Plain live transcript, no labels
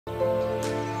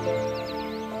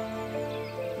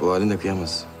Bu haline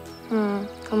kıyamaz.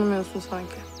 Tanımıyorsun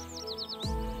sanki.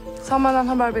 Sen benden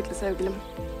haber bekle sevgilim.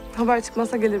 Haber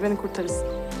çıkmazsa gelir beni kurtarırsın.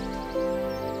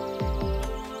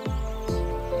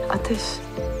 Ateş.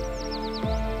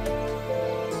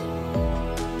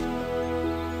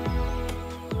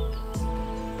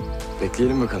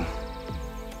 Bekleyelim bakalım.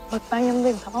 Bak ben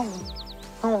yanındayım, tamam mı?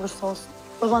 Ne olursa olsun.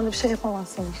 Baban da bir şey yapamaz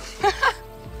sana.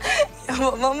 Ya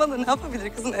babam da ne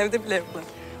yapabilir kızın, evde bile yapar.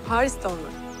 Paris'te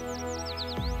onlar.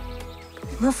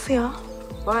 Nasıl ya?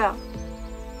 Bayağı.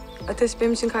 Ateş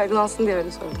benim için kaygılansın diye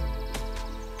öyle söyledim.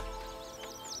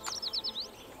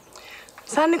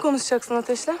 Sen ne konuşacaksın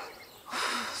Ateş'le?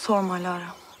 Sorma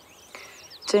Lara.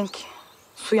 Cenk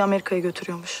suyu Amerika'ya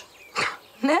götürüyormuş.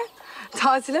 Ne?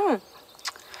 Tatile mi?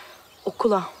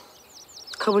 Okula.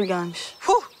 Kabul gelmiş.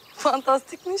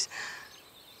 Fantastikmiş.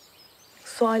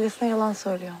 Su ailesine yalan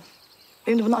söylüyor.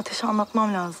 Benim de bunu Ateş'e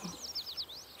anlatmam lazım.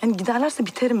 Yani giderlerse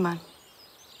biterim ben.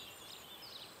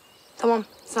 Tamam,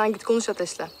 sen git konuş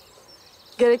Ateş'le.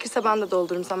 Gerekirse ben de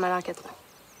doldururum, sen merak etme.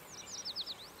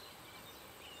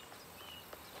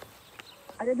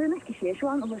 Aradığınız kişiye şu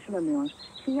an ulaşılamıyor.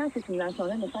 Sinyal sesinden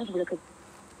sonra mesaj bırakın.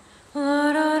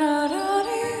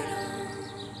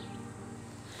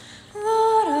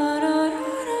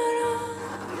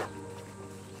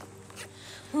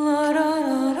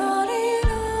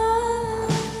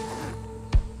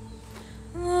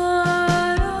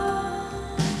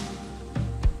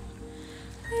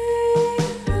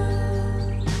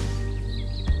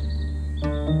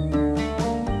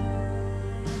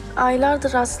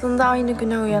 Aylardır aslında aynı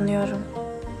güne uyanıyorum.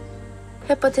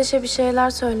 Hep Ateş'e bir şeyler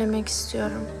söylemek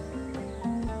istiyorum.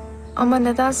 Ama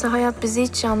nedense hayat bizi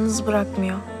hiç yalnız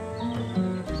bırakmıyor.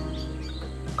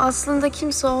 Aslında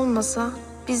kimse olmasa,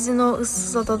 biz yine o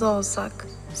ıssız adada olsak,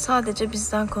 sadece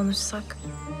bizden konuşsak.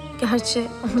 Gerçi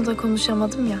onu da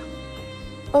konuşamadım ya.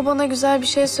 O bana güzel bir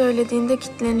şey söylediğinde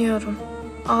kilitleniyorum.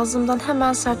 Ağzımdan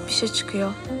hemen sert bir şey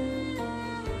çıkıyor.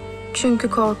 Çünkü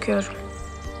korkuyorum.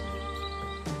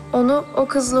 Onu o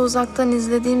kızla uzaktan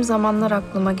izlediğim zamanlar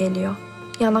aklıma geliyor.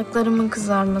 Yanaklarımın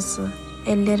kızarması,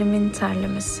 ellerimin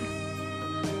terlemesi.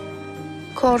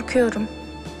 Korkuyorum.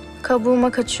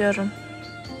 Kabuğuma kaçıyorum.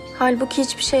 Halbuki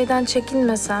hiçbir şeyden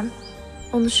çekinmesem,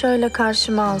 onu şöyle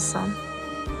karşıma alsam.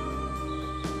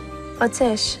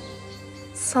 Ateş,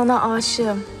 sana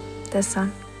aşığım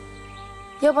desem.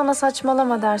 Ya bana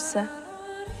saçmalama derse?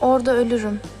 Orada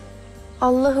ölürüm.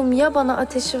 Allah'ım ya bana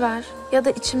ateşi ver ya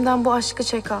da içimden bu aşkı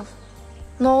çek al.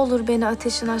 Ne olur beni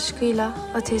ateşin aşkıyla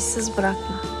ateşsiz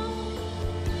bırakma.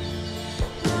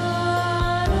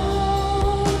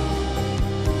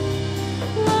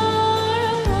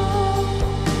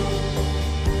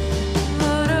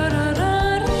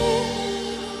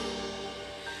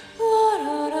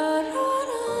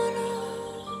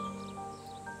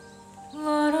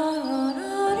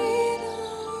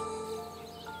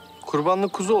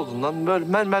 Kurbanlık kuzu oldun lan. Böyle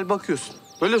mel bakıyorsun.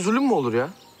 Böyle zulüm mü olur ya?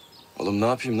 Oğlum ne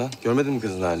yapayım lan? Görmedin mi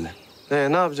kızın halini?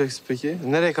 Ne yapacaksın peki?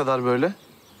 Nereye kadar böyle?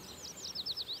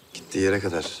 Gittiği yere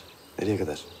kadar. Nereye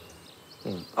kadar?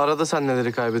 Arada sen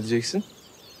neleri kaybedeceksin?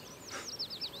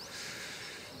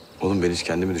 Oğlum ben hiç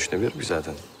kendimi düşünebiliyorum ki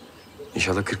zaten.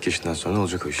 İnşallah 40 yaşından sonra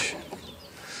olacak o iş.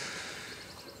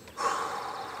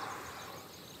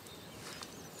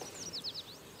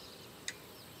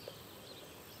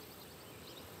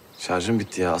 Şarjım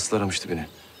bitti ya. Aslı aramıştı beni.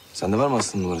 Sende var mı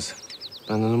Aslı'nın numarası?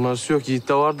 Bende numarası yok.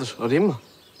 Yiğit'te vardır. Arayayım mı?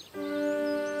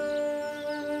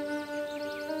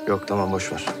 Yok tamam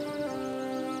boş ver.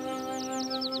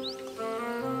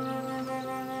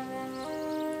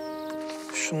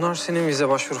 Şunlar senin vize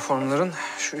başvuru formların.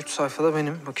 Şu 3 sayfada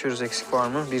benim. Bakıyoruz eksik var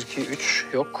mı? 1, 2, 3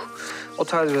 yok.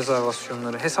 Otel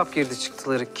rezervasyonları, hesap girdi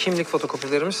çıktıları, kimlik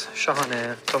fotokopilerimiz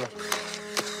şahane. Tamam.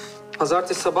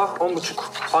 Pazartesi sabah 10.30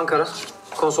 Ankara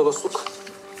konsolosluk.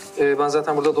 Ben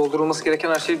zaten burada doldurulması gereken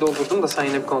her şeyi doldurdum da sen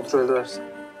yine bir kontrol edersin.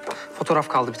 Fotoğraf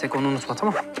kaldı bir tek, onu unutma,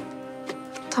 tamam mı?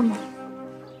 Tamam.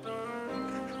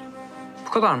 Bu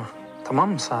kadar mı?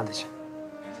 Tamam mı sadece?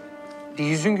 Bir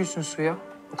yüzün gülsün Suya.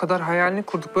 O kadar hayalini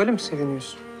kurduk, böyle mi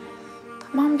seviniyorsun?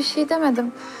 Tamam, bir şey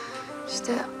demedim.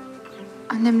 İşte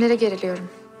annemlere geriliyorum.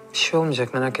 Bir şey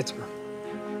olmayacak, merak etme.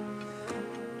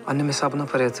 Annem hesabına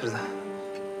para yatırdı.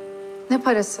 Ne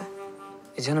parası?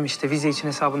 Canım işte vize için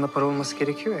hesabında para olması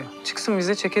gerekiyor ya. Çıksın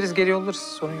vize, çekeriz geri yollarız,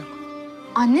 sorun yok.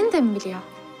 Annen de mi biliyor?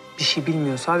 Bir şey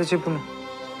bilmiyor, sadece bunu.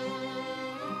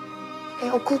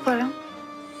 Okul param?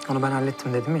 Onu ben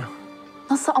hallettim dedim ya.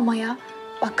 Nasıl ama ya?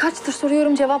 Bak kaçtır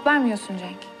soruyorum, cevap vermiyorsun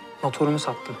Cenk. Motorumu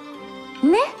sattım.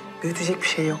 Ne? Büyütecek bir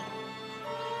şey yok.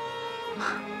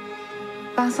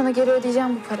 Ben sana geri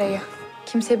ödeyeceğim bu parayı.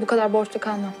 Kimseye bu kadar borçlu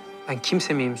kalmam. Ben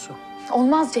kimse miyim Su?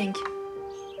 Olmaz Cenk.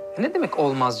 Ne demek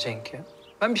olmaz Cenk ya?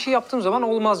 Ben bir şey yaptığım zaman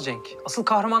olmaz Cenk. Asıl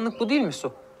kahramanlık bu değil mi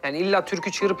Su? Yani illa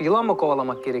türkü çığırıp yılan mı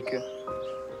kovalamak gerekiyor?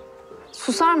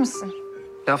 Susar mısın?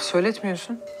 Laf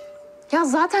söyletmiyorsun. Ya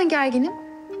zaten gerginim.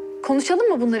 Konuşalım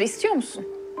mı bunları, istiyor musun?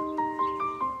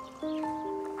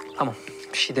 Tamam,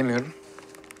 bir şey demiyorum.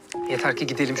 Yeter ki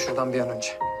gidelim şuradan bir an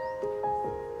önce.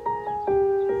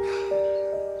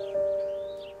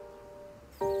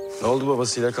 Ne oldu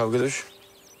babasıyla kavga dövüş?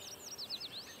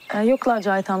 Yoklar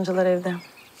Cahit amcalar evde.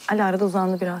 Ali arada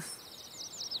uzandı biraz.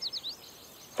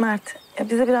 Mert,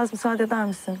 bize biraz müsaade eder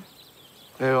misin?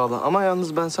 Eyvallah ama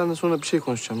yalnız ben seninle sonra bir şey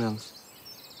konuşacağım yalnız.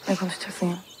 Ne konuşacaksın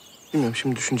ya? Bilmiyorum,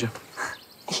 şimdi düşüneceğim.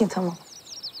 İyi, tamam.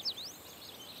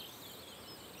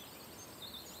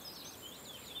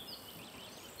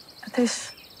 Ateş.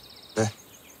 Ne?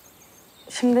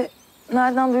 Şimdi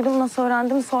nereden duydum, nasıl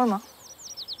öğrendim sorma.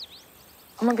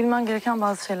 Ama bilmen gereken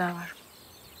bazı şeyler var.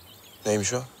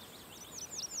 Neymiş o?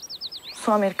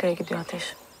 Su Amerika'ya gidiyor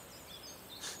Ateş.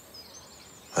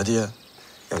 Hadi ya.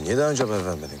 Ya niye daha önce haber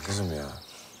vermedin kızım ya?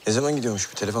 Ne zaman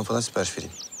gidiyormuş? Bir telefon falan sipariş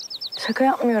vereyim. Şaka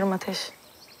yapmıyorum Ateş.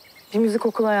 Bir müzik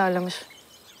okulu ayarlamış.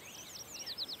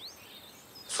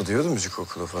 Su diyordu müzik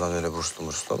okulu falan öyle burslu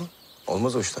ama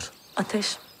olmaz o işler.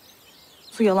 Ateş,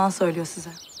 Su yalan söylüyor size.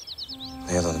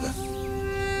 Ne yalanı be?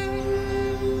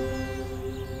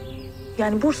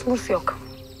 Yani burs yok.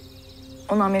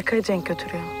 Onu Amerika'ya Cenk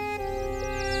götürüyor.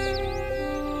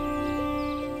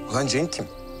 Ulan Cenk kim?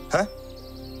 Ha?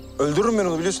 Öldürürüm ben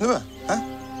onu, biliyorsun değil mi? Ha?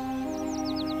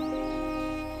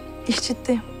 İş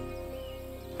ciddi.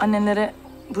 Annenlere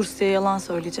burs diye yalan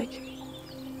söyleyecek.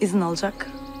 İzin alacak.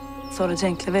 Sonra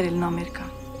Cenk'le ver elini Amerika.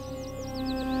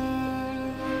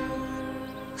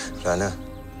 Rana,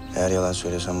 eğer yalan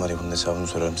söylüyorsan var ya bunun hesabını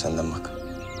sorarım senden bak.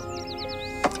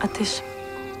 Ateş,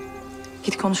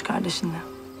 git konuş kardeşinle.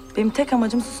 Benim tek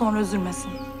amacım Su sonra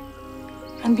üzülmesin.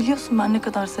 Yani biliyorsun ben ne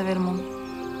kadar severim onu.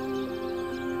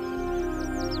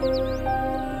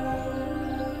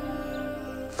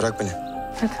 Bırak beni.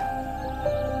 Hadi.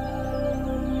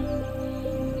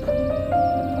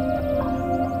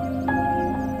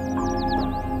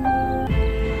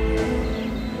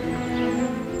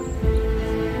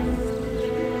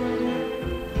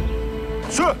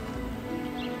 Su!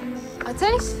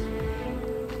 Ateş.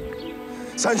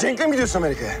 Sen Cenk'le mi gidiyorsun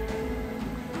Amerika'ya?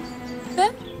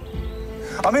 Ne?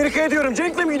 Amerika'ya diyorum.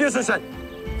 Cenk'le mi gidiyorsun sen?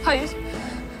 Hayır.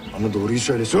 Ama doğruyu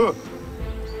söyle Su.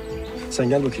 Sen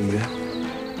gel bakayım buraya.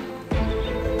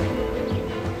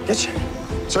 Geç.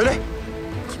 Söyle.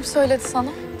 Kim söyledi sana?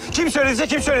 Kim söylediyse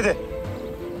kim söyledi?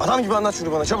 Adam gibi anlat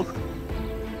şunu bana çabuk.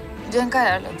 Cenk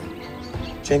ayarladı.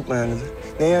 Cenk mi ayarladı?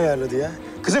 Neyi ayarladı ya?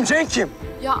 Kızım Cenk kim?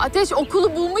 Ya Ateş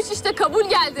okulu bulmuş işte, kabul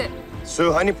geldi.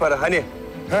 Su hani para hani?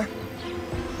 Ha?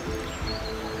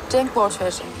 Cenk borç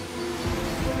verecek.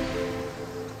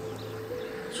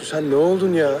 Su sen ne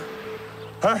oldun ya?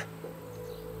 Ha?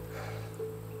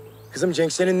 Kızım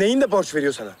Cenk senin neyin de borç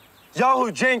veriyor sana?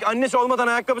 Yahu Cenk annesi olmadan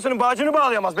ayakkabısının bağcını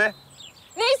bağlayamaz be.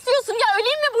 Ne istiyorsun ya,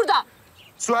 öleyim mi burada?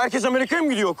 Su herkes Amerika'ya mı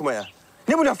gidiyor okumaya?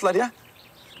 Ne bu laflar ya?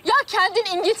 Ya kendin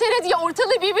İngiltere diye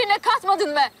ortalığı birbirine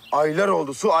katmadın mı? Aylar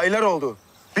oldu Su, aylar oldu.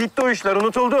 Bitti o işler,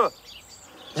 unutuldu.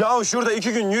 Yahu şurada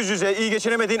 2 gün yüz yüze iyi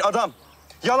geçinemediğin adam.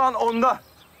 Yalan onda.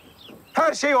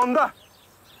 Her şey onda.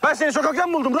 Ben seni sokaktan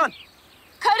mı buldum lan?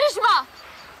 Karışma.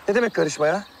 Ne demek karışma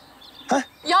ya?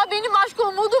 Ya benim aşk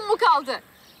umudum mu kaldı?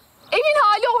 Evin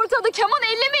hali ortada, keman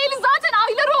ellemeyeli zaten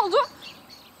aylar oldu.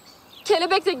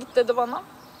 Kelebek de git dedi bana.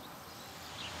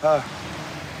 Ha,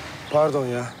 pardon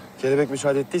ya. Kelebek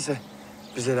müsaade ettiyse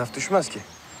bize laf düşmez ki.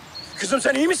 Kızım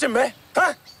sen iyi misin be?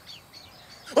 Ha?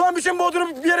 Ulan bütün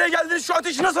Bodrum bir araya geldiniz, şu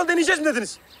ateşi nasıl deneyeceğiz mi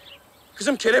dediniz?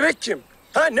 Kızım kelebek kim?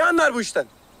 Ha, ne anlar bu işten?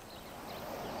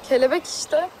 Kelebek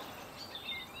işte.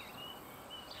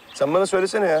 Sen bana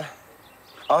söylesene ya.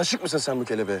 Aşık mısın sen bu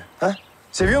kelebeğe? Ha?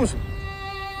 Seviyor musun?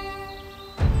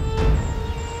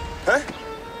 Ha?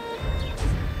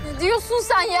 Ne diyorsun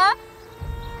sen ya?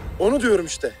 Onu diyorum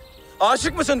işte.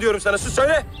 Aşık mısın diyorum sana. Sus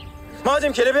söyle.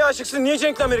 Madem kelebeğe aşıksın niye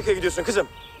Cenk'le Amerika'ya gidiyorsun kızım?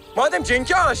 Madem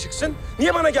Cenk'e aşıksın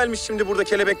niye bana gelmiş şimdi burada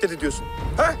kelebek dedi diyorsun?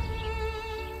 Ha?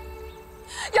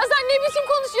 Ya sen ne biçim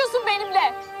konuşuyorsun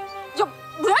benimle? Ya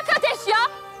bırak Ateş ya.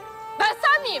 Ben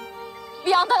sen miyim?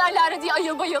 Bir yandan Alara diye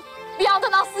ayıl bayıl. Bir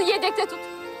yandan Aslı'yı yedekte tut.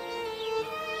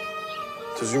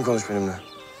 Düzgün konuş benimle.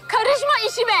 Karışma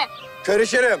işime.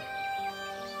 Karışırım.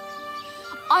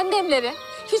 Annemlere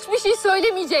hiçbir şey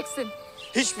söylemeyeceksin.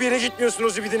 Hiçbir yere gitmiyorsun o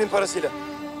zibidinin parasıyla.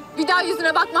 Bir daha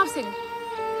yüzüne bakmam senin.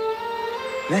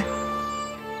 Ne?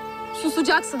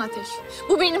 Susacaksın Ateş.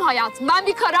 Bu benim hayatım. Ben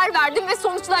bir karar verdim ve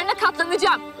sonuçlarına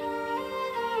katlanacağım.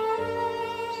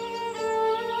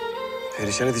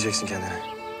 Perişan edeceksin kendini.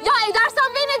 Ya edersem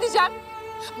ben edeceğim.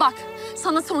 Bak,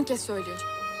 sana son kez söylüyorum.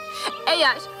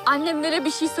 Eğer annemlere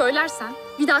bir şey söylersen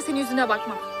bir daha senin yüzüne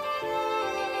bakmam.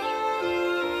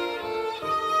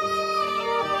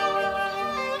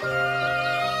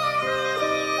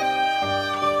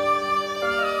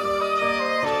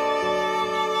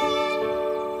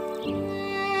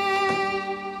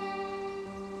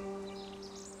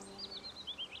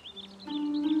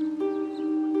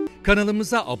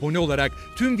 Kanalımıza abone olarak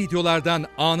tüm videolardan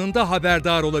anında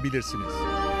haberdar olabilirsiniz.